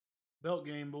Belt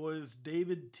game, boys.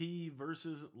 David T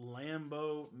versus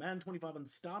Lambo. Madden 25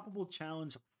 Unstoppable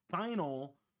Challenge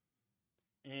final.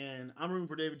 And I'm rooting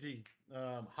for David T.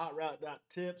 Hot Route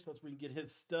Tips. That's where you can get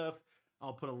his stuff.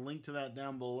 I'll put a link to that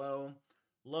down below.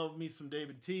 Love me some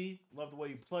David T. Love the way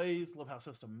he plays. Love how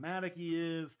systematic he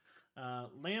is.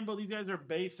 Lambo, these guys are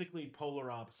basically polar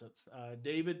opposites.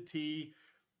 David T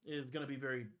is going to be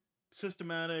very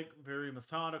systematic, very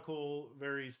methodical,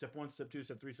 very step one, step two,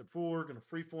 step three, step four, going to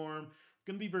freeform,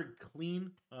 going to be very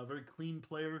clean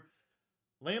player.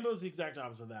 Lambo's the exact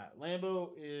opposite of that. Lambo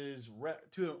is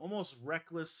to almost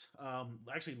reckless.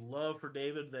 Actually, love for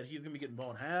David that he's going to be getting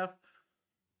ball in half,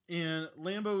 and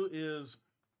Lambo is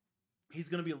he's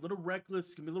going to be a little reckless.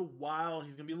 He's going to be a little wild.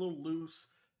 He's going to be a little loose.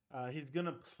 He's going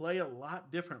to play a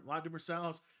lot different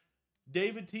styles.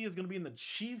 David T is going to be in the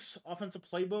Chiefs offensive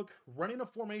playbook, running a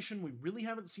formation we really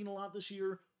haven't seen a lot this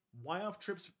year. Y off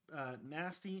trips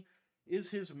nasty is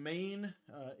his main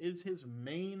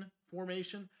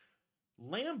formation.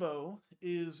 Lambo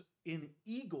is in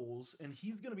Eagles, and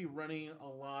he's going to be running a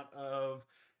lot of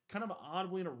kind of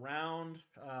oddly around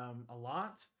a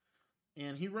lot,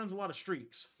 and he runs a lot of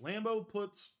streaks. Lambo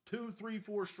puts 2, 3,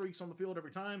 4 streaks on the field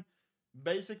every time,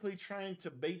 basically trying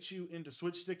to bait you into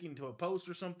switch sticking to a post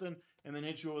or something, and then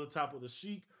hit you over the top with a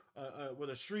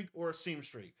streak or a seam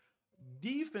streak.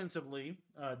 Defensively,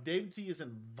 David T is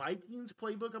in Vikings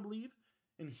playbook, I believe,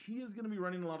 and he is going to be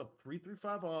running a lot of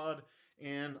 3-3-5 odd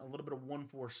and a little bit of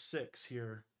 1-4-6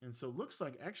 here. And so it looks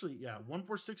like actually, yeah,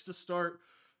 1-4-6 to start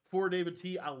for David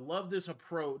T. I love this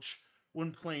approach when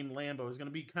playing Lambo. He's going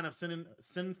to be kind of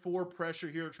send for pressure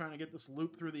here, trying to get this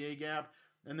loop through the A gap,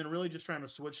 and then really just trying to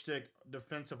switch stick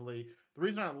defensively. The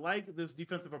reason I like this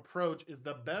defensive approach is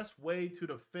the best way to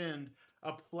defend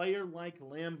a player like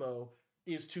Lambo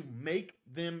is to make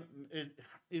them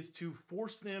is to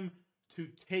force them to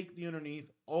take the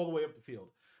underneath all the way up the field,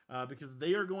 because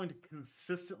they are going to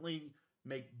consistently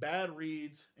make bad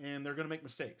reads and they're going to make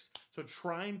mistakes. So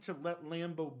trying to let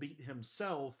Lambo beat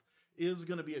himself is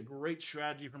going to be a great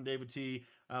strategy from David T,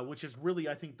 which is really,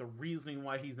 I think, the reasoning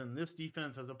why he's in this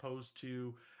defense as opposed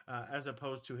to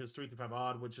his 3-5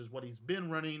 odd, which is what he's been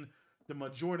running the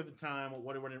majority of the time.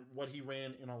 What he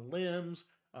ran in a limbs,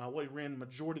 what he ran the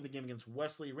majority of the game against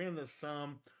Wesley. He ran this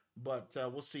some, but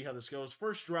we'll see how this goes.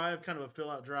 First drive, kind of a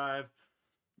fill-out drive,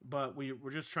 but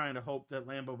we're just trying to hope that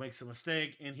Lambo makes a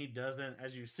mistake, and he doesn't.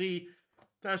 As you see,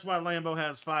 that's why Lambo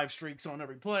has 5 streaks on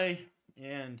every play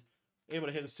and able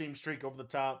to hit a seam streak over the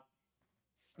top.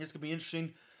 This could be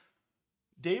interesting.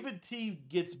 David T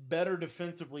gets better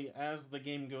defensively as the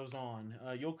game goes on.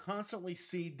 You'll constantly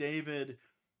see David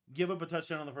give up a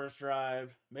touchdown on the first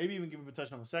drive, maybe even give up a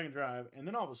touchdown on the second drive, and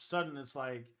then all of a sudden it's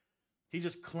like he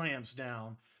just clamps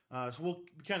down. So we'll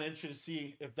be kind of interested to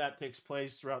see if that takes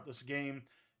place throughout this game.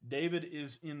 David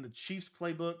is in the Chiefs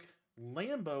playbook.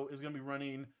 Lambo is going to be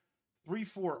running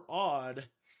 3-4 odd,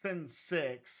 send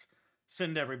 6,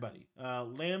 send everybody.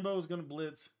 Lambo is going to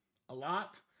blitz a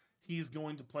lot. He's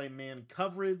going to play man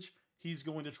coverage. He's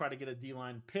going to try to get a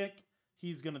D-line pick.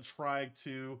 He's going to try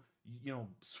to,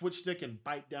 switch stick and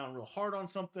bite down real hard on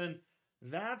something.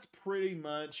 That's pretty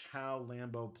much how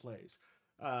Lambo plays.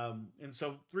 And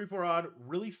so 3-4 odd,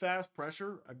 really fast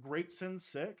pressure, a great send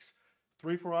 6.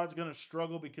 3-4 odd is going to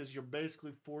struggle because you're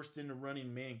basically forced into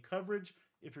running man coverage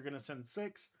if you're going to send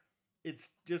 6. It's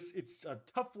a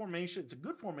tough formation. It's a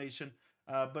good formation,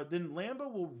 but then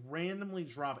Lambo will randomly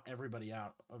drop everybody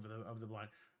out of the line.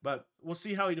 But we'll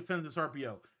see how he defends this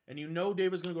RPO. And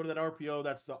David's going to go to that RPO.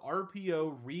 That's the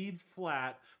RPO read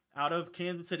flat out of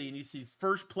Kansas City. And you see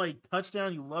first play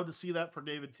touchdown. You love to see that for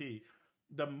David T.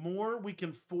 The more we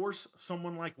can force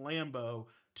someone like Lambo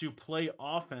to play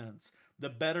offense, the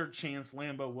better chance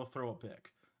Lambo will throw a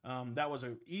pick. That was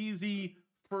an easy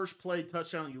first play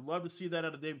touchdown. You love to see that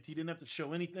out of David T. Didn't have to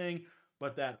show anything,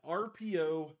 but that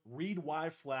RPO read Y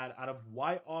flat out of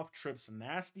Y off trips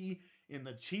nasty in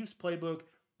the Chiefs playbook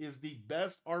is the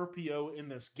best RPO in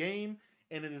this game,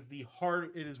 and it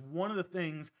is one of the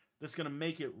things that's going to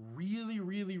make it really,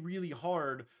 really, really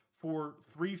hard for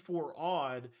 3-4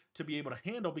 odd to be able to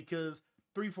handle, because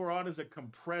 3-4 odd is a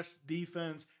compressed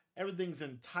defense. Everything's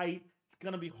in tight. It's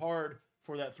going to be hard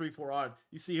for that 3-4 odd.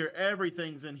 You see here,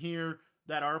 everything's in here.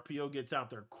 That RPO gets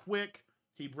out there quick.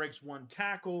 He breaks one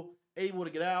tackle, able to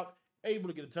get out, able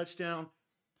to get a touchdown.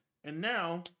 And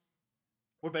now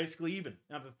we're basically even.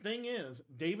 Now the thing is,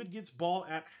 David gets ball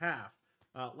at half.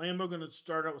 Lambo going to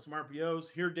start out with some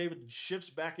RPOs. Here David shifts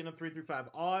back into 3-5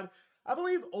 odd. I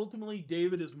believe ultimately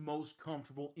David is most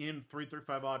comfortable in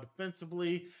 3-5 odd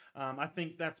defensively. I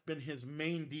think that's been his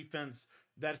main defense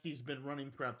that he's been running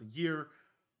throughout the year.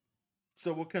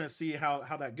 So we'll kind of see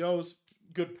how that goes.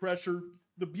 Good pressure.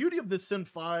 The beauty of this send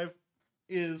 5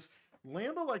 is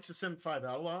Lambo likes to send 5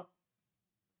 out a lot.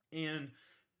 And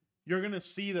you're going to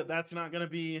see that that's not going to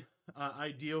be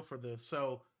ideal for this.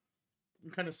 So you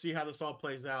kind of see how this all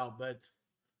plays out. But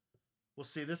we'll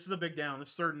see. This is a big down. This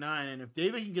is 3rd and 9. And if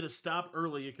David can get a stop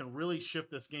early, it can really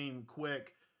shift this game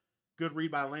quick. Good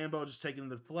read by Lambo, just taking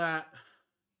the flat.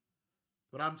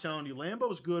 But I'm telling you,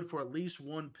 Lambo's good for at least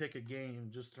 1 pick a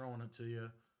game, just throwing it to you,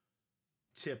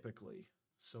 typically.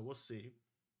 So we'll see.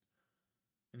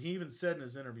 And he even said in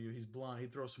his interview he's blind. He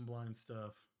throws some blind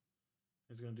stuff.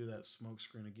 He's going to do that smoke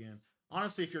screen again.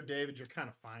 Honestly, if you're David, you're kind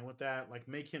of fine with that. Like,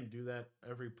 make him do that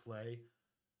every play.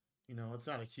 You know, it's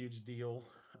not a huge deal.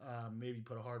 Maybe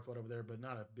put a hard foot over there, but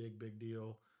not a big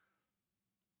deal.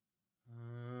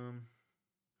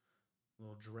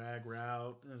 Little drag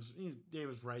route.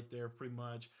 David's right there pretty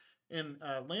much. And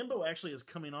Lambo actually is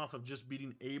coming off of just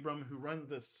beating Abram, who runs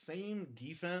the same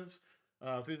defense.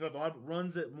 3-5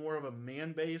 runs it more of a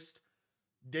man-based.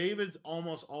 David's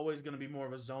almost always going to be more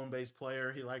of a zone-based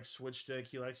player. He likes switch stick.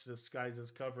 He likes to disguise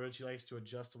his coverage. He likes to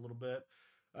adjust a little bit.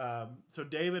 So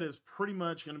David is pretty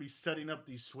much going to be setting up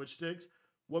these switch sticks.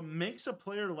 What makes a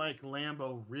player like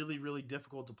Lambo really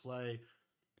difficult to play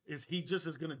is he just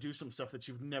is going to do some stuff that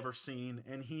you've never seen,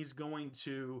 and he's going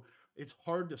to – it's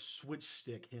hard to switch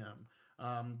stick him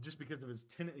just because of his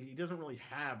 – he doesn't really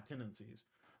have tendencies.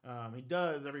 He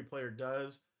does. Every player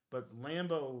does. But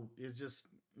Lambo is just,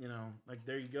 you know, like,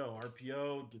 there you go.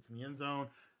 RPO, gets in the end zone.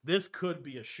 This could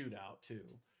be a shootout, too,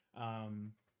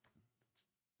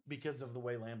 because of the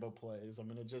way Lambo plays. I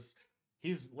mean,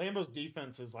 Lambo's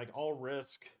defense is like all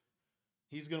risk.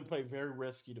 He's going to play very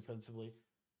risky defensively.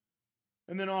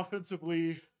 And then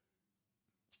offensively,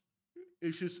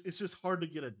 it's just hard to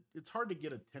get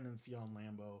a tendency on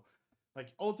Lambo.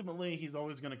 Like, ultimately, he's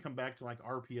always going to come back to like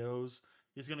RPOs.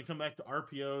 He's going to come back to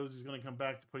RPOs. He's going to come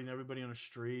back to putting everybody on a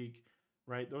streak,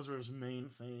 right? Those are his main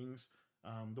things.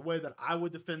 The way that I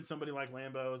would defend somebody like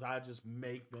Lambo is I just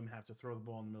make them have to throw the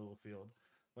ball in the middle of the field.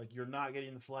 Like, you're not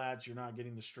getting the flats. You're not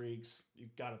getting the streaks.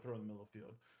 You've got to throw in the middle of the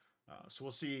field. So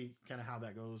we'll see kind of how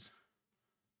that goes.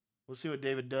 We'll see what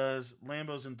David does.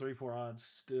 Lambo's in 3-4 odds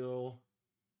still.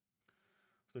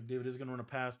 So David is going to run a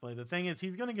pass play. The thing is,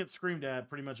 he's going to get screamed at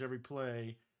pretty much every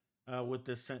play with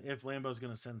this. If Lambo's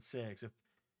going to send 6, if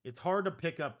it's hard to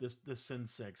pick up this send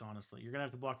 6, honestly, you're going to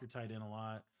have to block your tight end a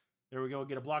lot. There we go.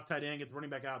 Get a block tight end. Get the running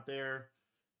back out there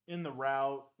in the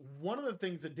route. One of the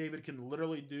things that David can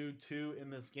literally do too in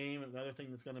this game, another thing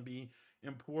that's going to be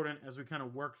important as we kind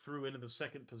of work through into the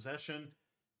second possession,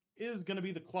 is going to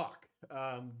be the clock.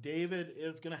 David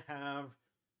is going to have,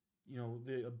 you know,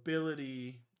 the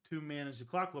ability to manage the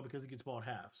clock well because he gets ball at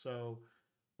half. So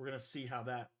we're going to see how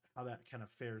that kind of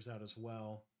fares out as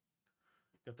well.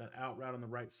 Got that out route on the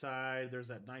right side. There's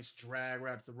that nice drag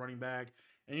route to the running back.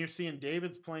 And you're seeing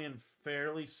David's playing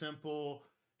fairly simple.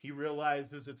 He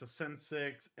realizes it's a send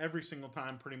 6 every single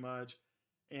time pretty much.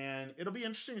 And it'll be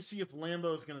interesting to see if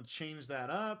Lambo is going to change that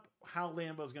up, how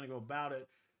Lambo is going to go about it.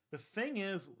 The thing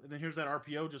is, and then here's that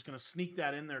RPO, just going to sneak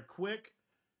that in there quick.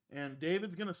 And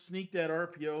David's going to sneak that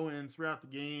RPO in throughout the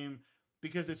game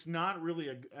because it's not really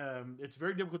it's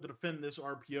very difficult to defend this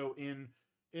RPO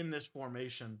in this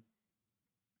formation.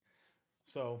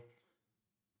 So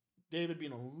David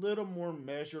being a little more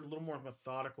measured, a little more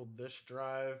methodical this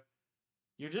drive.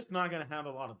 You're just not going to have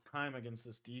a lot of time against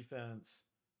this defense,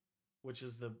 which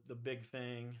is the big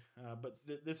thing. But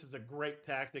this is a great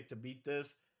tactic to beat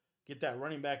this. Get that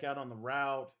running back out on the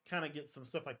route, kind of get some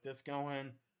stuff like this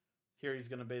going. Here he's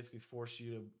going to basically force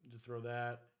you to throw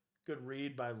that. Good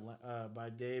read by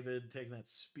David, taking that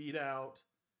speed out.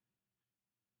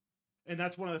 And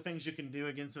that's one of the things you can do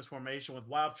against this formation. With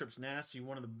Wild Trip's nasty,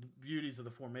 one of the beauties of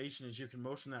the formation is you can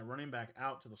motion that running back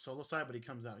out to the solo side, but he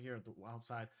comes out here at the wild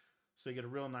side. So you get a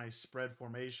real nice spread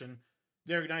formation.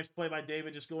 Very nice play by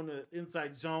David, just going to the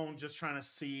inside zone, just trying to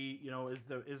see, you know, is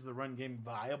the run game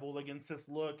viable against this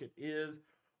look? It is.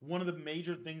 One of the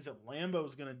major things that Lambo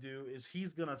is going to do is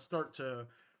he's going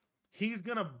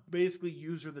to basically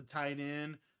use the tight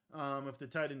end. If the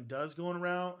tight end does go on a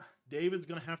route, David's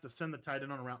going to have to send the tight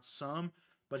end on a route some,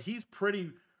 but he's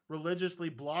pretty religiously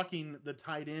blocking the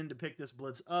tight end to pick this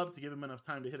blitz up to give him enough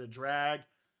time to hit a drag.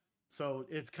 So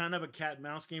it's kind of a cat and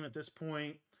mouse game at this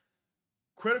point.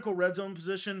 Critical red zone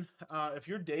position. If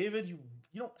you're David, you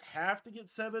don't have to get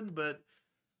 7, but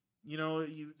you know,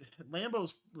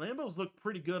 Lambo's looked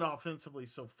pretty good offensively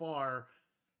so far.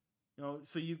 You know,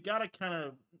 so you've got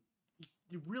to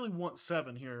you really want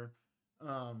 7 here.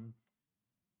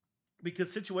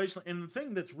 Because situationally, and the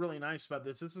thing that's really nice about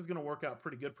this is going to work out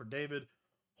pretty good for David.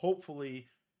 Hopefully,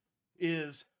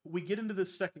 is we get into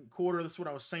this second quarter. This is what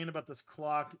I was saying about this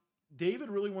clock. David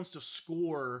really wants to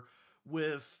score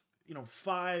with, you know,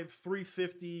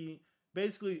 350,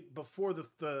 basically before the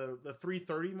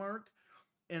 330 mark.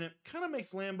 And it kind of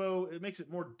makes Lambo, it makes it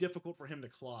more difficult for him to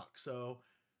clock. So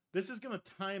this is going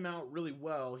to time out really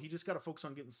well. He just got to focus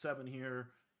on getting 7 here.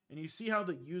 And you see how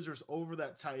the user's over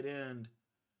that tight end.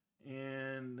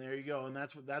 And there you go. And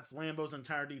that's Lambo's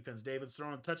entire defense. David's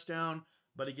throwing a touchdown,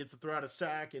 but he gets to throw out a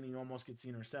sack and he almost gets the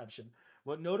interception.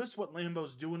 But notice what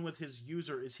Lambo's doing with his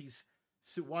user is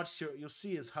you'll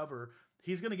see his hover.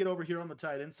 He's going to get over here on the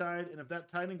tight end side. And if that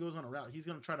tight end goes on a route, he's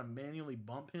going to try to manually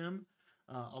bump him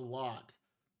a lot.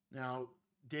 Now,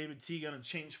 David T going to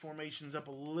change formations up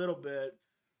a little bit.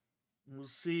 We'll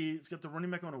see. He's got the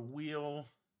running back on a wheel.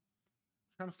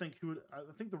 I'm trying to think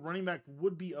I think the running back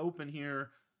would be open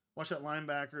here. Watch that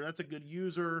linebacker. That's a good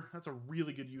user. That's a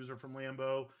really good user from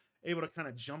Lambo. Able to kind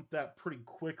of jump that pretty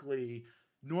quickly.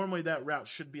 Normally that route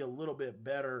should be a little bit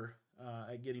better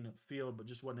at getting upfield, but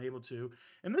just wasn't able to.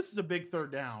 And this is a big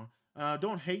third down.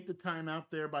 Don't hate the timeout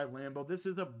there by Lambo. This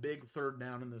is a big third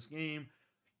down in this game.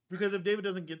 Because if David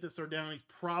doesn't get this third down, he's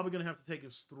probably going to have to take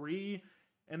his 3.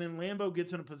 And then Lambo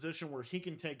gets in a position where he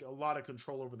can take a lot of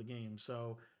control over the game.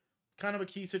 So kind of a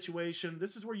key situation.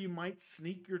 This is where you might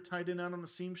sneak your tight end out on a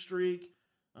seam streak.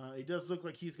 It does look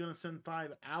like he's going to send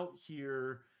 5 out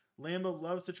here. Lambo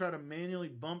loves to try to manually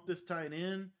bump this tight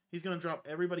end. He's going to drop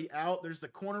everybody out. There's the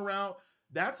corner route.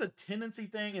 That's a tendency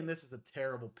thing, and this is a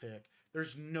terrible pick.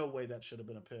 There's no way that should have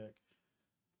been a pick.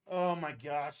 Oh my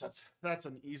gosh, that's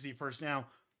an easy first down.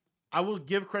 I will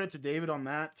give credit to David on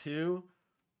that too.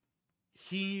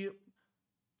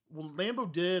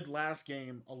 Lambo did last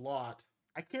game a lot.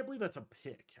 I can't believe that's a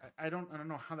pick. I don't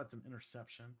know how that's an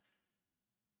interception,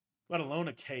 let alone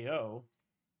a KO.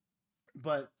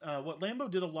 But what Lambo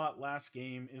did a lot last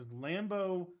game is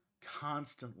Lambo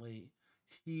constantly,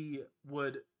 he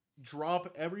would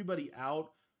drop everybody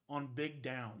out on big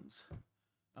downs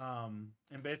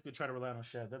and basically try to rely on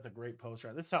shed. That's a great post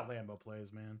route. This is how Lambo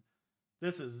plays, man.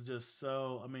 This is just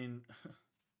so, I mean,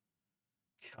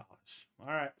 gosh. All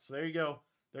right, so there you go.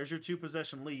 There's your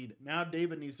 2-possession lead. Now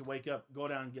David needs to wake up, go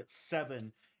down and get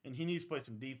 7, and he needs to play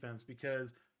some defense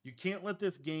because you can't let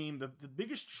this game, the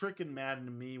biggest trick in Madden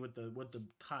to me with the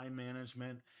time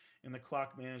management and the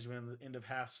clock management and the end of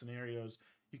half scenarios,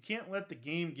 you can't let the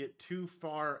game get too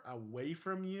far away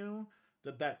from you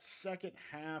that second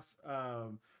half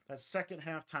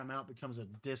timeout becomes a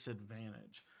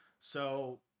disadvantage.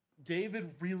 So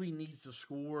David really needs to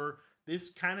score. This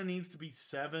kind of needs to be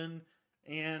 7,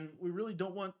 and we really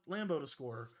don't want Lambo to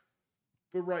score.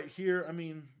 But right here, I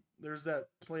mean, there's that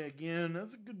play again.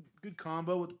 That's a good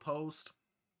combo with the post.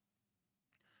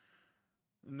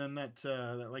 And then that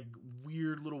like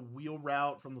weird little wheel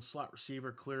route from the slot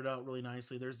receiver cleared out really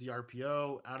nicely. There's the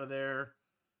RPO out of there.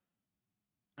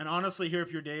 And honestly, here,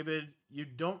 if you're David, you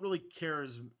don't really care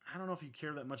I don't know if you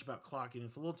care that much about clocking.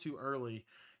 It's a little too early.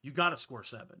 You got to score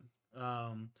 7.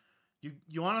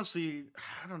 You honestly,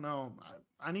 I don't know.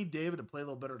 I need David to play a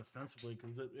little better defensively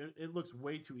because it looks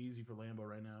way too easy for Lambo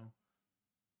right now.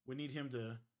 We need him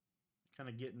to kind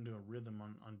of get into a rhythm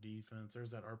on defense.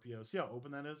 There's that RPO. See how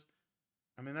open that is?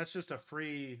 I mean, that's just a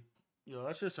free,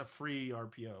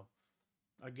 RPO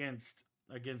against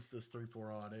this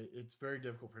 3-4 odd. It's very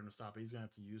difficult for him to stop it. He's going to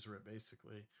have to user it,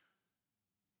 basically.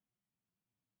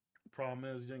 Problem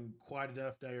is, he didn't quite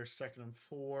enough there. 2nd and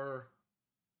 4.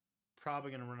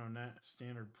 Probably going to run on that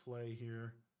standard play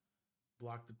here.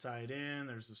 Block the tight end.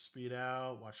 There's the speed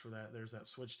out. Watch for that. There's that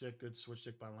switch stick. Good switch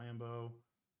stick by Lambo.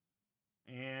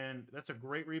 And that's a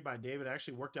great read by David. It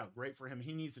actually worked out great for him.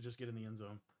 He needs to just get in the end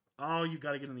zone. Oh, you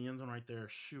got to get in the end zone right there.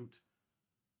 Shoot.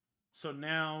 So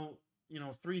now,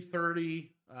 3:30.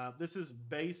 This is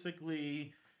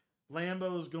basically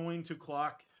Lambo's going to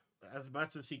clock as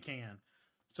much as he can.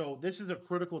 So this is a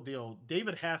critical deal.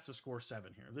 David has to score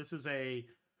 7 here. This is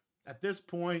at this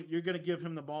point, you're going to give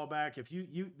him the ball back. If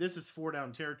this is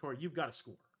 4-down territory, you've got to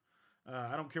score.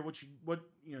 I don't care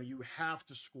you have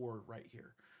to score right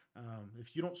here.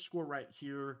 If you don't score right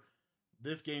here,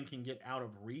 this game can get out of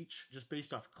reach just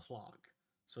based off clock.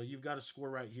 So you've got to score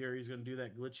right here. He's going to do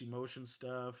that glitchy motion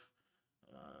stuff.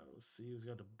 Let's see. He's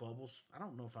got the bubbles. I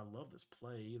don't know if I love this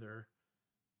play either.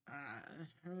 I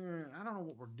don't know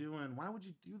what we're doing. Why would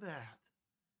you do that?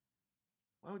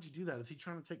 Why would you do that? Is he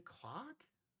trying to take clock?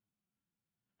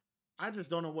 I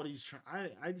just don't know what he's trying.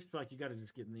 I just feel like you got to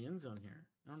just get in the end zone here.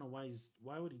 I don't know why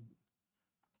would he?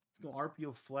 Let's go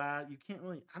RPO flat. You can't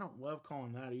really, I don't love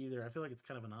calling that either. I feel like it's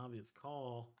kind of an obvious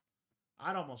call.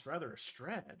 I'd almost rather a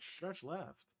stretch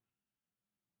left.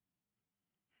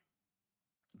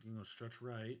 You can go stretch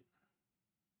right.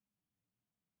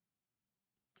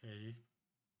 Okay.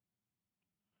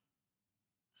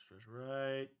 Stretch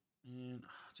right. And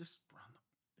just run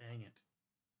the dang it.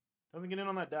 Doesn't get in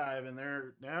on that dive, and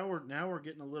there now we're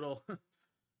getting a little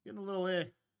getting a little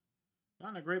not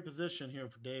in a great position here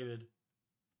for David.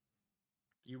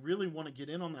 You really want to get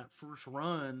in on that first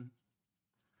run,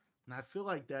 and I feel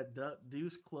like that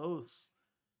deuce close.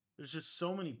 There's just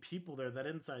so many people there. That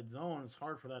inside zone, it's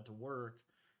hard for that to work.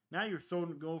 Now you're throwing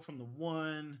to go from the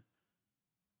one.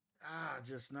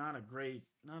 Just not a great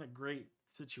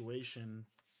situation.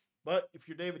 But if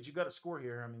you're David, you got to score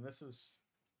here. I mean,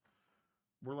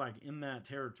 we're like in that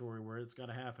territory where it's got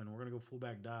to happen. We're gonna go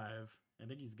fullback dive. I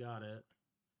think he's got it.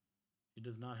 He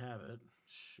does not have it.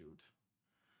 Shoot.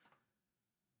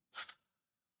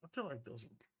 I feel like those are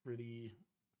pretty.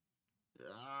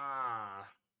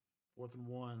 4th and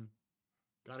 1.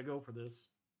 Got to go for this.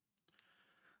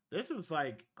 This is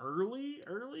like early,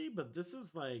 but this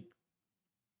is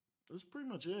pretty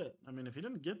much it. I mean, if he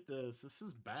didn't get this, this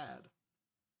is bad.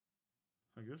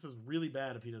 Like, this is really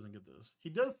bad if he doesn't get this. He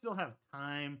does still have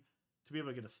time to be able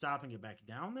to get a stop and get back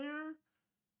down there,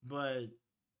 but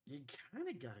you kind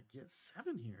of got to get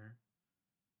 7 here.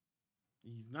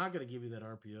 He's not going to give you that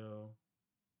RPO.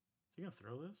 Is he going to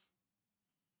throw this?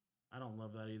 I don't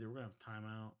love that either. We're going to have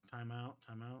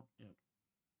timeout. Yep.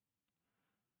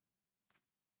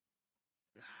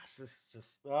 Gosh, this is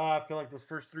just. I feel like those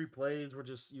first 3 plays were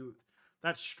just you.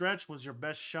 That stretch was your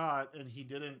best shot, and he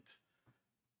didn't.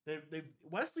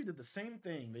 Wesley did the same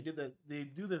thing. They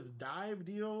do this dive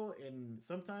deal, and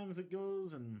sometimes it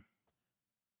goes and.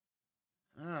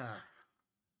 Now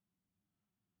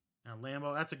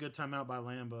Lambo, that's a good timeout by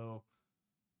Lambo.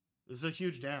 This is a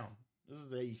huge down. This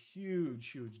is a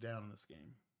huge down in this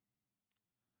game.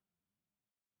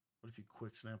 What if you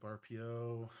quick snap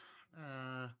RPO?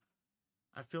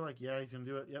 I feel like, yeah, he's going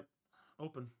to do it. Yep.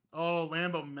 Open. Oh,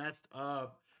 Lambo messed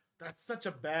up. That's such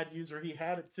a bad user. He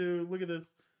had it too. Look at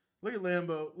this. Look at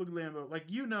Lambo.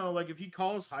 Like, if he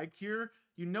calls hike here,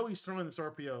 he's throwing this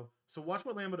RPO. So watch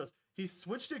what Lambo does. He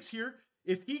switch sticks here.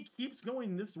 If he keeps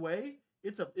going this way,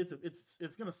 it's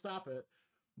going to stop it.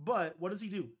 But what does he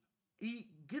do? He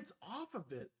gets off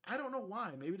of it. I don't know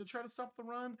why. Maybe to try to stop the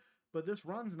run, but this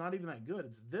run's not even that good.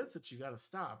 It's this that you got to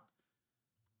stop.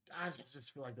 I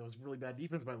just feel like that was really bad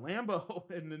defense by Lambo,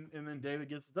 and then David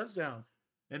gets the touchdown.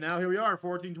 And now here we are,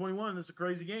 14-21. This is a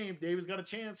crazy game. David's got a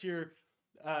chance here.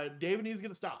 David needs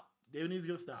to stop.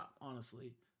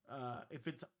 Honestly. If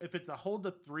it's a hold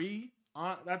to 3,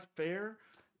 that's fair.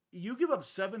 You give up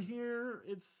 7 here,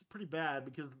 it's pretty bad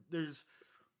because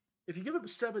if you give up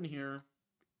 7 here,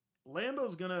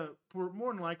 Lambo's gonna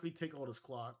more than likely take all his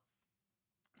clock.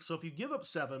 So if you give up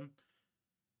 7,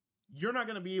 you're not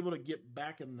going to be able to get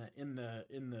back in the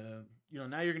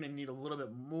now you're going to need a little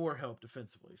bit more help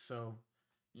defensively. So,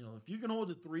 if you can hold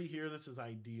to 3 here, this is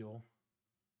ideal.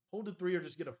 Hold to 3 or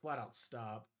just get a flat out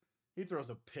stop. He throws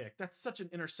a pick. That's such an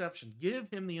interception. Give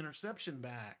him the interception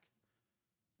back.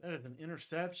 That is an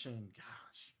interception.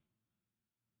 Gosh.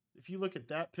 If you look at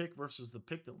that pick versus the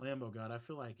pick that Lambo got, I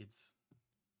feel like it's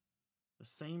the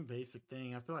same basic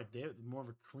thing. I feel like David's more of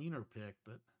a cleaner pick,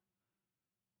 but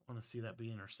I want to see that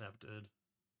be intercepted.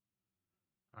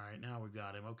 All right, now we've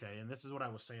got him. Okay, and this is what I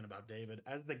was saying about David.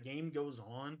 As the game goes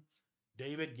on,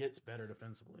 David gets better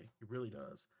defensively. He really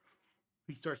does.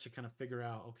 He starts to kind of figure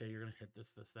out, okay, you're going to hit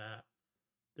this, that.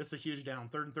 This is a huge down.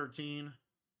 3rd and 13.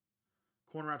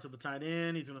 Corner out to the tight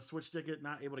end. He's going to switch stick it.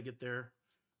 Not able to get there.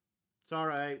 It's all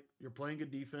right. You're playing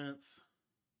good defense.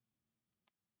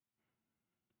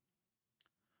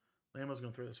 Lambo's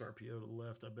going to throw this RPO to the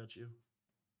left, I bet you.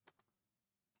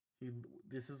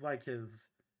 This is like his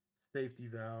safety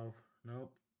valve.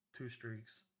 Nope. 2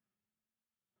 streaks.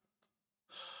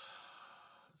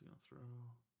 He's going to throw.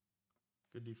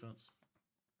 Good defense.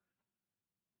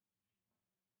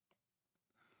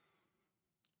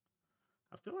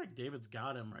 I feel like David's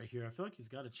got him right here. I feel like he's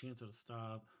got a chance at a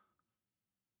stop.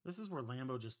 This is where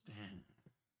Lambo just...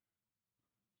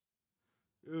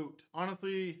 Oot.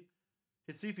 Honestly,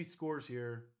 let's see if he scores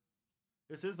here.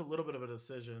 This is a little bit of a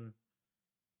decision.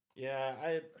 Yeah,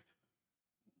 I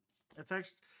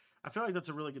feel like that's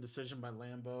a really good decision by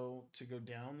Lambo to go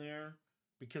down there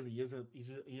because he is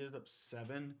up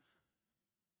 7.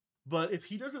 But if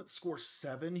he doesn't score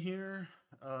 7 here,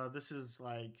 this is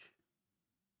like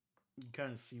you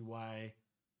kind of see why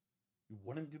you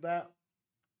wouldn't do that.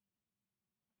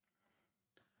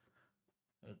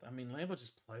 I mean, Lambo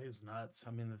just plays nuts.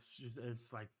 I mean,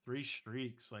 it's like 3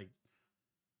 streaks. Like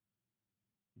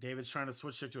David's trying to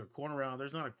switch it to a corner route.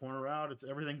 There's not a corner route.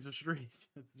 Everything's a streak.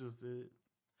 It's just it.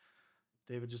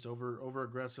 David just over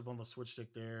aggressive on the switch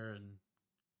stick there, and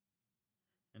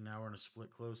And now we're in a split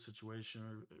close situation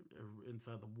or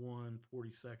inside the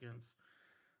 40 seconds.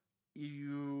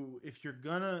 If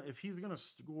he's gonna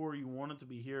score, you want it to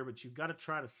be here, but you've got to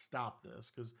try to stop this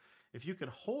because if you can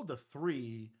hold the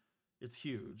 3, it's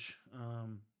huge.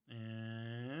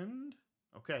 And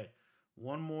okay,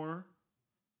 one more.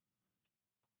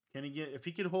 Can he get? If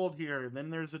he can hold here, then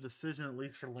there's a decision at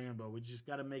least for Lambo. We just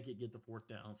got to make it get the 4th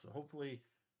down. So hopefully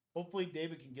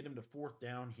David can get him to 4th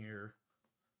down here,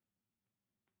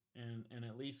 and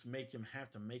at least make him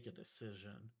have to make a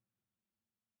decision.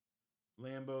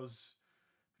 Lambo's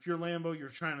if you're Lambo, you're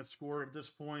trying to score at this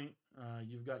point.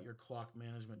 You've got your clock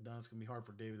management done. It's gonna be hard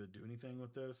for David to do anything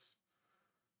with this.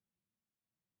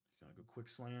 He's gonna go quick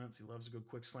slants. He loves to go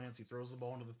quick slants. He throws the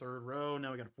ball into the 3rd row.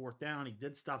 Now we got a 4th down. He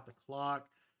did stop the clock.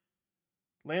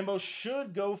 Lambo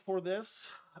should go for this.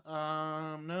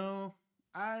 No,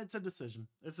 it's a decision.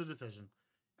 It's a decision.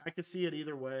 I could see it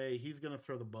either way. He's gonna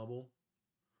throw the bubble,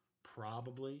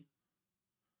 probably.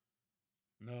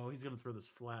 No, he's gonna throw this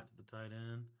flat to the tight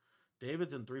end.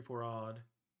 David's in 3-4 odd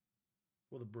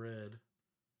with a bread.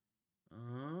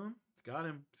 It's got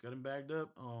him. It's got him bagged up.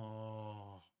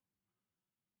 Oh,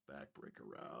 backbreaker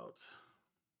route.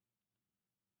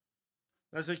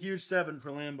 That's a huge 7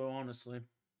 for Lambo, honestly.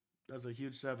 That's a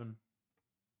huge 7.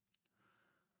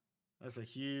 That's a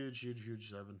huge, huge, huge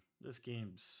 7. This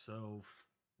game's so...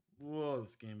 Whoa,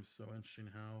 this game's so interesting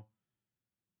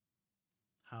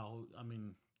I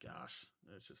mean, gosh,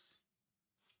 it's just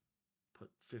put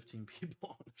 15 people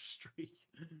on the streak.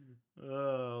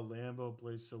 Oh, Lambo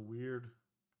plays so weird.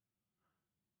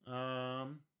 All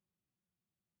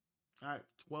right,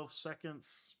 12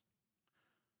 seconds.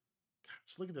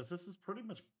 Gosh, look at this. This is pretty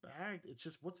much bagged. It's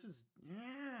just, what's his,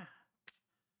 yeah.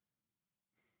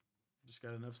 Just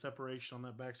got enough separation on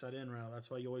that backside in route. That's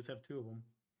why you always have 2 of them.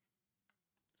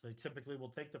 So they typically will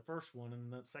take the first one,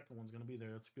 and that second one's going to be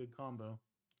there. That's a good combo.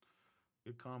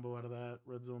 Good combo out of that.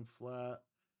 Red zone flat.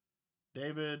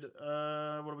 David, what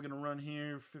are we going to run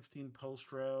here? 15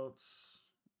 post routes.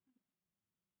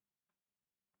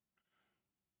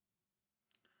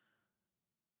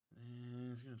 And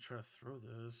he's going to try to throw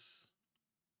this.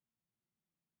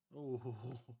 Oh,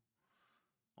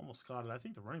 almost caught it. I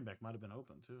think the running back might have been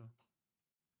open, too.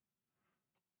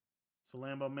 So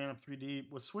Lambo man up 3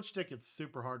 deep. With switch stick, it's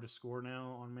super hard to score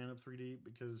now on man up 3 deep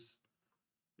because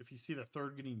if you see the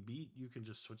 3rd getting beat, you can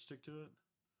just switch stick to it.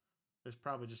 There's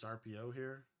probably just RPO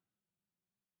here.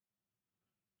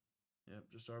 Yep,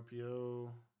 just RPO.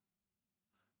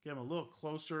 Get him a little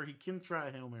closer. He can try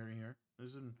a Hail Mary here.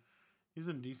 He's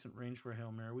in decent range for a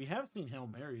Hail Mary. We have seen Hail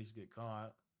Marys get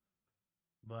caught,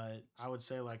 but I would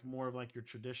say like more of like your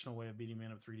traditional way of beating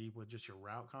man up 3 deep with just your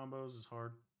route combos is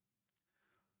hard.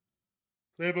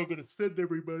 Lambo gonna send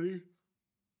everybody.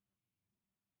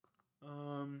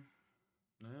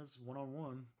 That's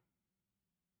 1-on-1.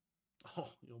 Oh,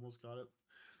 you almost got it.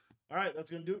 All right,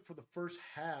 that's gonna do it for the first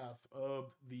half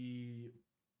of the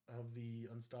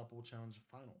Unstoppable Challenge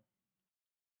final.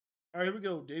 All right, here we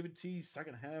go. David T's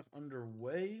second half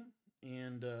underway,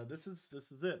 and this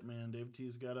is it, man. David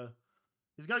T's he's got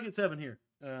to get 7 here.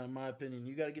 In my opinion,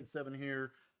 you got to get 7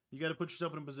 here. You got to put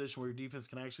yourself in a position where your defense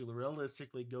can actually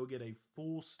realistically go get a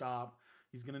full stop.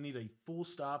 He's going to need a full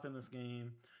stop in this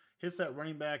game. Hits that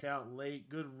running back out late.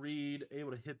 Good read.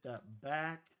 Able to hit that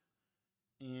back.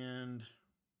 And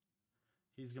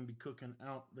he's going to be cooking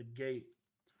out the gate.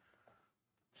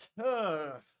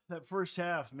 That first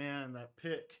half, man, that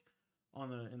pick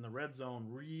in the red zone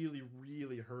really,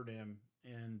 really hurt him.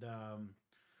 And,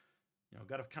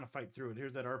 got to kind of fight through it.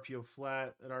 Here's that RPO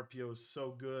flat. That RPO is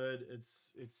so good.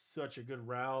 It's such a good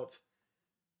route.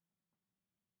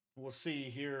 We'll see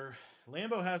here.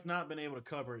 Lambo has not been able to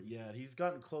cover it yet. He's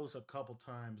gotten close a couple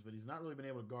times, but he's not really been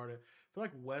able to guard it. I feel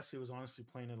like Wesley was honestly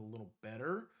playing it a little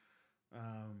better.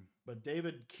 But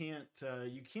David can't.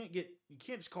 You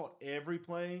can't just call it every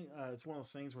play. It's one of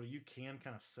those things where you can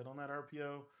kind of sit on that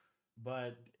RPO.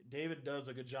 But David does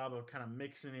a good job of kind of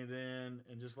mixing it in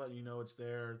and just letting you know it's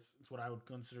there. It's what I would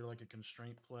consider like a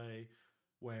constraint play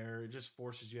where it just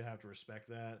forces you to have to respect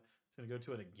that. It's going to go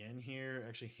to it again here,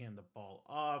 actually hand the ball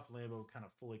off. Lambo kind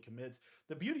of fully commits.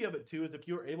 The beauty of it, too, is if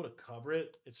you're able to cover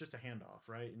it, it's just a handoff,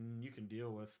 right? And you can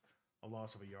deal with a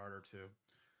loss of a yard or 2.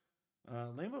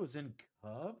 Lambo is in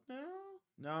Cub now?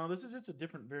 No, this is just a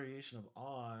different variation of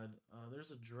odd.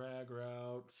 There's a drag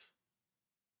route.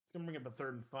 It's going to bring up a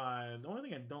 3rd and 5. The only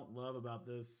thing I don't love about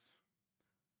this...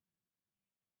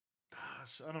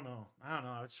 Gosh, I don't know.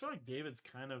 I just feel like David's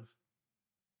kind of...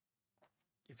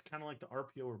 It's kind of like the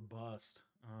RPO or bust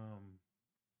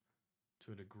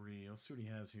to a degree. Let's see what he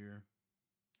has here.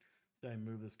 See how I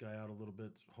move this guy out a little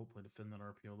bit. Hopefully defend that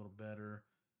RPO a little better.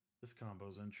 This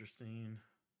combo's interesting.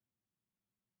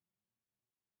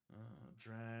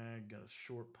 Drag, got a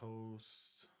short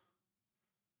post.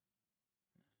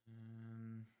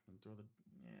 And throw the...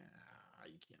 Yeah,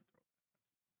 you can't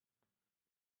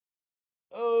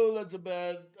throw. Oh, that's a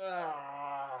bad...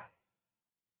 I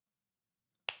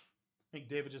think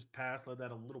David just passed, led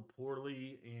that a little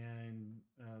poorly, and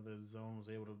the zone was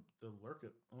able to lurk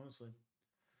it, honestly.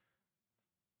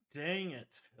 Dang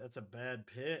it. That's a bad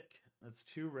pick. That's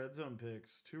 2 red zone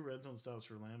picks. 2 red zone stops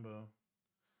for Lambo.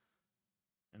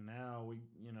 And now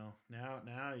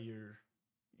now you're,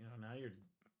 now now you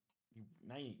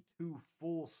need 2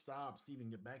 full stops to even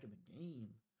get back in the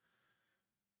game.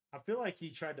 I feel like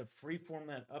he tried to freeform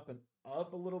that up and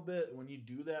up a little bit. When you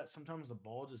do that, sometimes the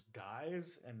ball just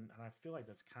dies, and I feel like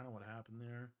that's kind of what happened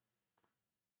there.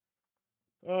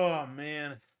 Oh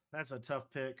man, that's a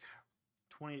tough pick.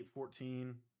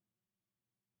 28-14.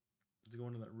 To go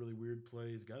into that really weird play.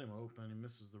 He's got him open. He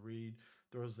misses the read,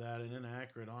 throws that, and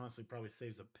inaccurate. Honestly, probably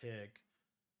saves a pick.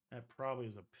 That probably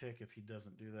is a pick if he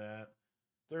doesn't do that.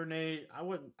 Third and 8. I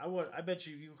wouldn't. I bet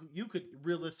you could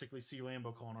realistically see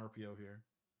Lambo call an RPO here.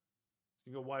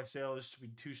 You go wide sail. This should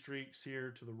be 2 streaks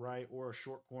here to the right, or a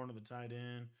short corner to the tight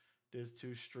end. There's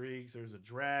 2 streaks. There's a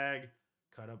drag,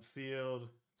 cut up field.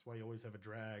 That's why you always have a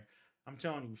drag. I'm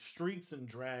telling you, streaks and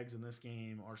drags in this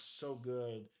game are so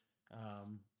good.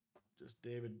 Just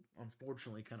David,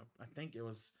 unfortunately, kind of. I think it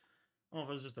was. I don't know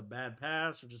if it was just a bad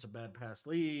pass or just a bad pass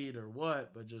lead or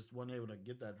what, but just wasn't able to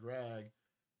get that drag.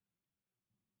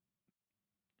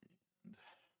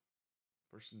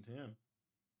 First and 10.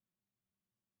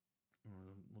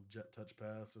 Little jet touch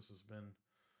pass. This has been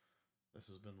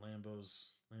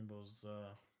Lambo's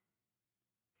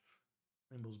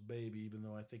baby, even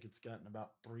though I think it's gotten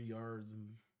about 3 yards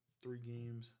in 3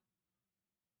 games.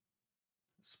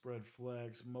 Spread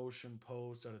flex, motion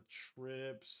post out of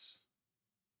trips.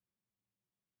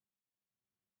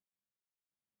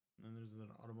 And then there's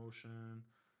an auto motion.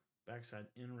 Backside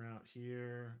in route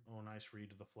here. Oh, nice read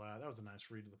to the flat. That was a nice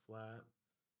read to the flat.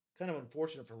 Kind of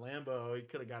unfortunate for Lambo. He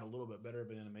could have got a little bit better of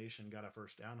an animation, got a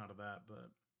first down out of that. But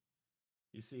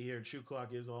you see here, chew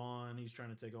clock is on. He's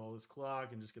trying to take all this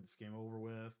clock and just get this game over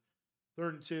with. 3rd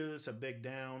and 2. This is a big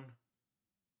down.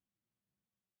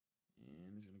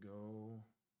 And he's going to go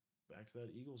back to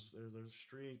that Eagles. There's a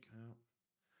streak. Oh.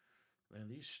 Man,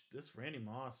 this Randy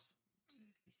Moss,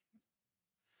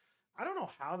 I don't know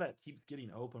how that keeps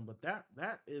getting open, but that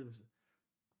is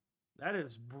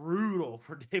brutal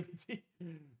for David T.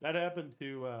 That happened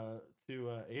to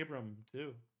Abram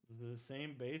too. The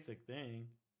same basic thing.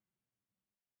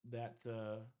 That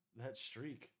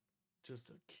streak, just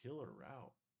a killer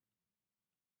route,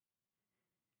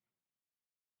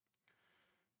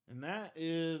 and that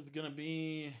is going to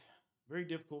be very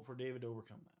difficult for David to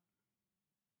overcome that.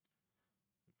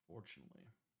 Unfortunately,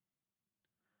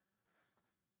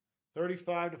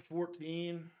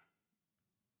 35-14.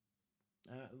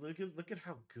 Look at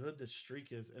how good this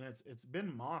streak is, and it's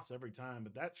been Moss every time,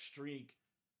 but that streak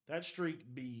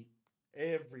beat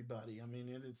everybody. I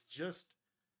mean,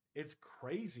 it's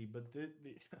crazy, but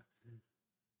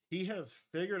he has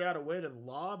figured out a way to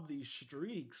lob these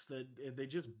streaks that they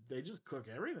just cook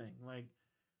everything. Like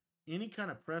any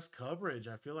kind of press coverage,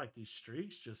 I feel like these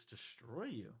streaks just destroy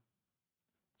you.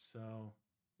 So,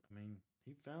 I mean,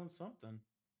 he found something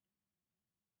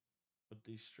with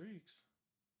these streaks.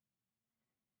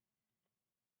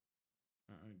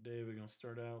 All right, Dave, we're gonna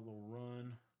start out a little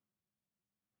run.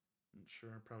 I'm sure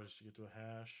I probably should get to a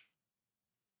hash.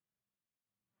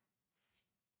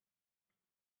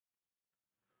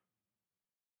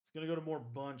 It's gonna go to more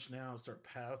bunch now. Start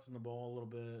passing the ball a little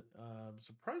bit.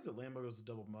 Surprised that Lambo goes to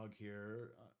double mug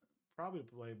here. Probably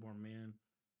play more man.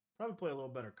 Probably play a little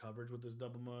better coverage with this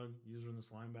double mug. Using this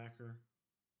linebacker.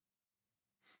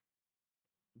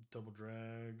 Double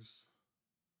drags.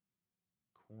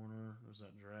 Corner. There's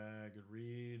that drag. Good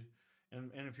read.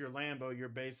 And if you're Lambo, you're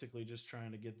basically just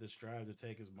trying to get this drive to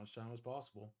take as much time as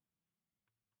possible.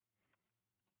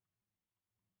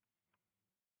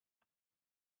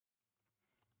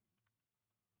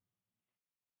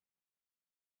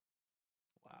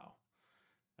 Wow.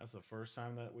 That's the first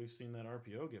time that we've seen that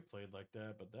RPO get played like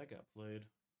that, but that got played.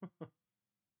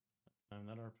 And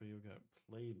that RPO got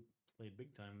played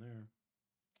big time there.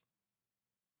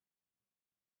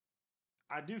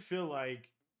 I do feel like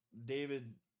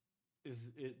David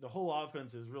the whole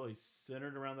offense is really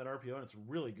centered around that RPO, and it's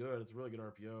really good. It's a really good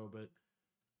RPO, but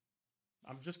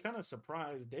I'm just kind of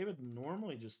surprised. David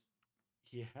normally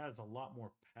he has a lot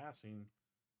more passing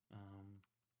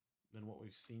than what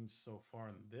we've seen so far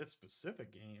in this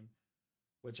specific game.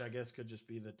 which I guess could just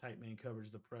be the tight man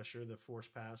coverage, the pressure, the force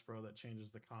pass pro that changes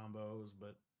the combos.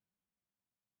 But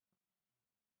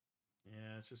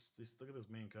yeah, it's just look at this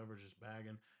man coverage just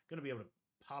bagging. Going to be able to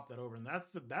pop that over, and that's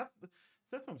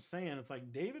what I'm saying. It's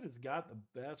like David has got the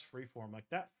best free form. Like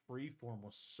that free form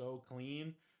was so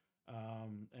clean,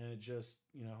 and it just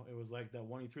it was like that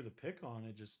one he threw the pick on.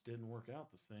 It just didn't work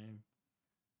out the same.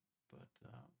 But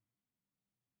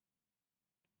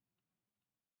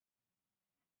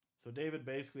so David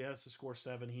basically has to score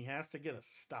 7. He has to get a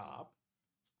stop,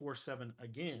 score 7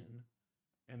 again,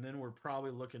 and then we're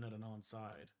probably looking at an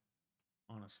onside,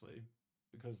 honestly,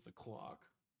 because of the clock.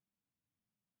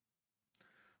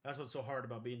 That's what's so hard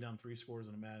about being down 3 scores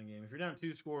in a Madden game. If you're down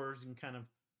 2 scores, you can kind of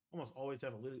almost always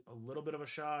have a little bit of a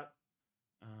shot.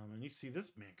 And you see this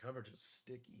man coverage is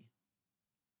sticky.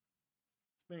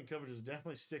 This man coverage is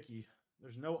definitely sticky.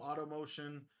 There's no auto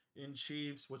motion in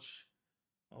Chiefs, which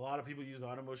a lot of people use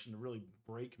auto motion to really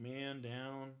break man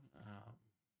down.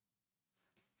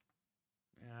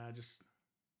 Yeah, it's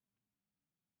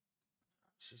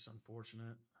just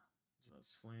unfortunate. It's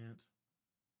a slant.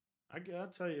 I'll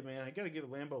tell you, man, I got to give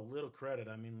Lambo a little credit.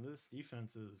 I mean, this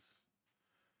defense is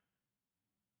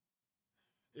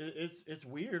it's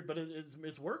weird, but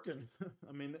it's working.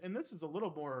 I mean, and this is a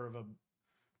little more of a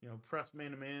press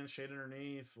man to man, shade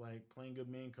underneath, like playing good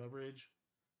man coverage.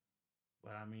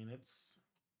 But I mean, it's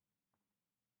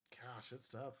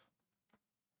tough.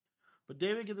 But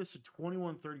David get this to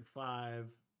 21-35.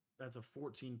 That's a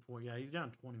 14 point. Yeah, he's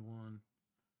down 21.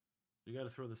 You got to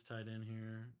throw this tight end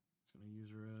here. He's gonna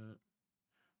user it.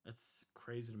 That's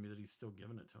crazy to me that he's still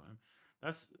giving it to him.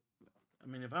 I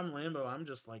mean, if I'm Lambo, I'm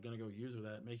just like gonna go user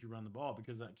that, make you run the ball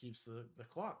because that keeps the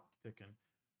clock ticking.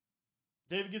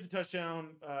 David gets a touchdown.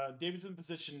 David's in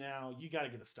position now. You got to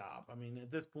get a stop. I mean,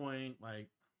 at this point, like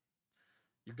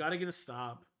you got to get a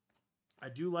stop. I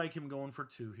do like him going for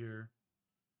 2 here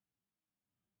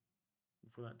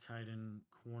for that tight end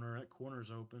corner. That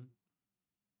corner's open.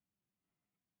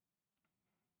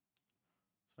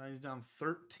 So now he's down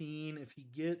 13. If he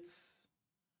gets,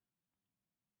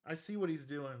 I see what he's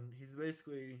doing. He's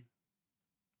basically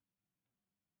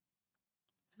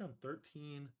down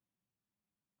 13.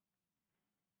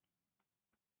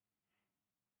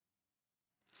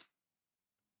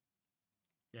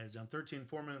 Yeah, he's down 13.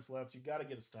 4 minutes left. You got to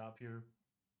get a stop here.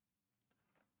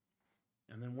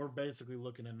 And then we're basically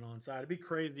looking at an onside. It'd be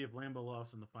crazy if Lambo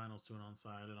lost in the finals to an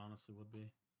onside. It honestly would be.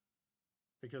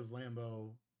 Because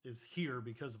Lambo is here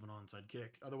because of an onside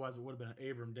kick. Otherwise, it would have been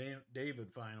an Abram David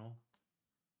final.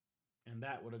 And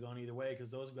that would have gone either way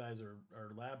because those guys are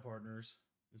lab partners,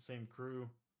 the same crew.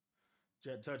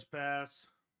 Jet touch pass.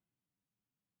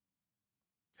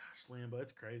 Gosh, Lambo,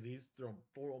 it's crazy. He's thrown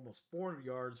almost 400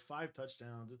 yards, 5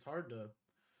 touchdowns. It's hard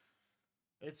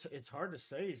to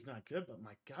say he's not good, but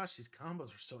my gosh, these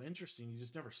combos are so interesting. You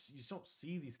just don't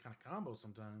see these kind of combos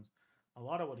sometimes. A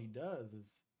lot of what he does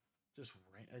is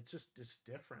it's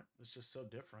different. It's just so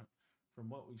different from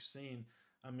what we've seen.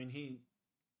 I mean, he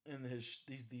and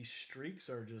these streaks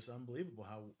are just unbelievable.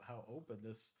 How open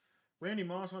this Randy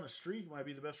Moss on a streak might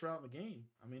be the best route in the game.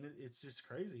 I mean, it's just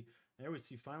crazy. There we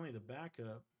see finally the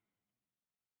backup.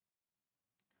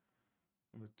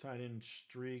 The tight end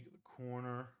streak, the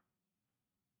corner.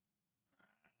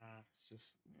 It's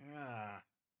just yeah.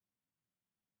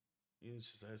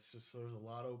 It's just there's a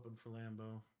lot open for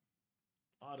Lambo.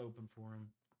 A lot open for him.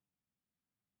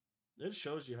 It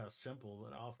shows you how simple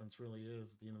that offense really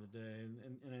is at the end of the day,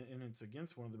 and it's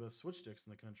against one of the best switch sticks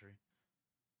in the country.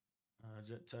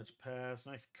 Jet touch pass,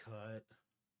 nice cut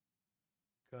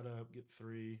up, get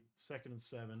 3, 2nd and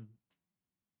 7.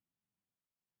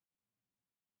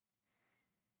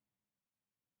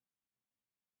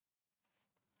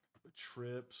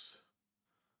 Trips.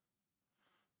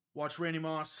 Watch Randy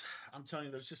Moss. I'm telling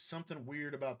you, there's just something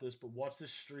weird about this. But watch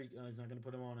this streak. He's not going to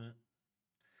put him on it.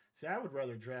 See, I would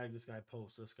rather drag this guy,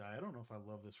 post this guy. I don't know if I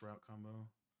love this route combo.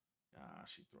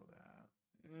 Gosh, you throw that.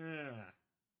 Yeah.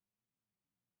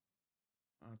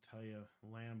 I'll tell you,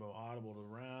 Lambo audible to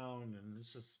round, and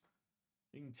it's just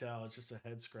you can tell it's just a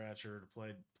head scratcher to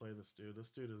play this dude.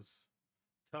 This dude is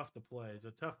tough to play. It's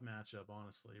a tough matchup,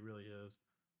 honestly. It really is.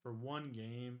 For one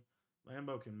game,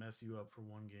 Lambo can mess you up for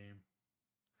one game.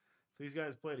 If these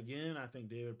guys played again, I think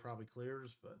David probably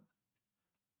clears, but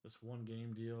this one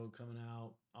game deal coming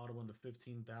out, auto into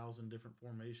 15,000 different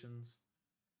formations.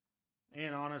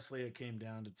 And honestly, it came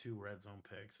down to 2 red zone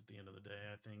picks at the end of the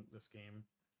day. I think this game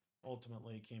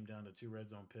ultimately came down to 2 red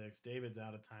zone picks. David's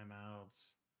out of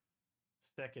timeouts.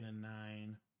 2nd and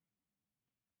 9.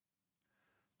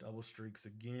 Double streaks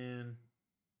again.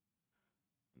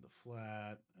 The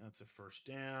flat. That's a first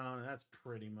down. That's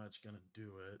pretty much going to do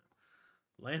it.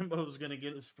 Lambo's going to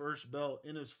get his first belt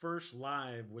in his first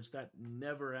live, which that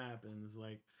never happens.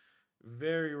 Like,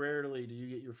 very rarely do you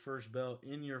get your first belt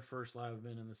in your first live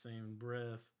event in the same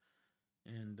breath.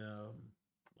 And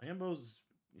Lambo's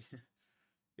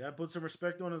got to put some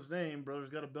respect on his name. Brother's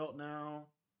got a belt now.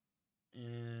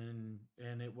 And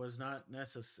it was not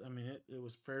necessary. I mean, it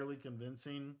was fairly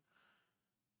convincing.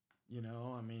 You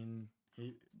know, I mean,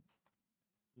 the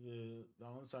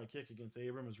onside kick against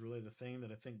Abram is really the thing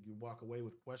that I think you walk away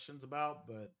with questions about.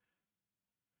 But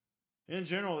in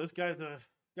general, this guy's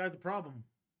a problem.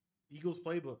 Eagles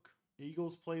playbook.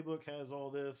 Eagles playbook has all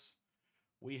this.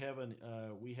 We have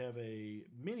a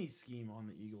mini scheme on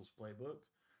the Eagles playbook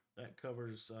that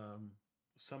covers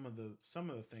some of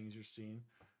the things you're seeing.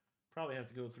 Probably have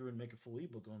to go through and make a full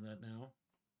ebook on that now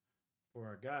for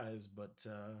our guys. But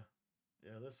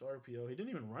yeah, this RPO, he didn't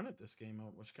even run it this game,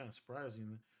 which kind of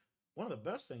surprising. One of the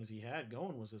best things he had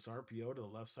going was this RPO to the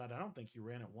left side. I don't think he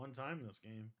ran it one time in this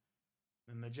game.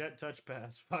 And the jet touch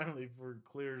pass finally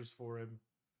clears for him.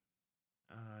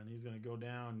 And he's going to go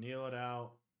down, kneel it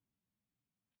out.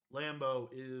 Lambo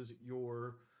is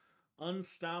your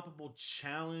unstoppable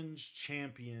challenge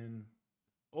champion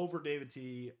over David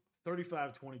T,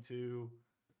 35-22.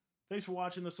 Thanks for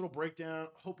watching this little breakdown.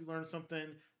 Hope you learned something.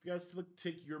 If you guys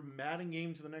take your Madden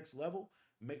game to the next level,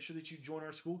 make sure that you join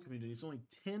our school community. It's only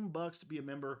 $10 to be a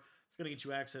member. It's going to get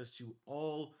you access to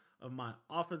all of my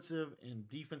offensive and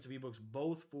defensive ebooks,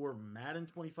 both for Madden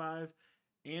 25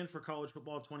 and for College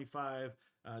Football 25.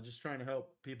 Just trying to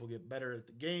help people get better at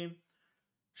the game.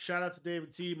 Shout out to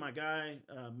David T, my guy.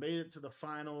 Made it to the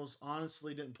finals.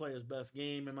 Honestly, didn't play his best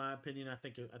game in my opinion. I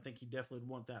think he definitely would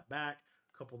want that back.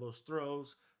 A couple of those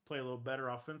throws, play a little better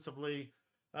offensively.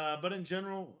 But in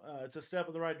general, it's a step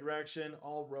in the right direction.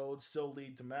 All roads still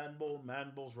lead to Madden Bowl.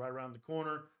 Madden Bowl's right around the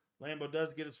corner. Lambo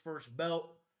does get his first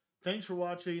belt. Thanks for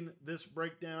watching this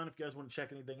breakdown. If you guys want to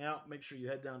check anything out, make sure you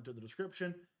head down to the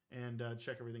description and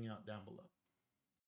check everything out down below.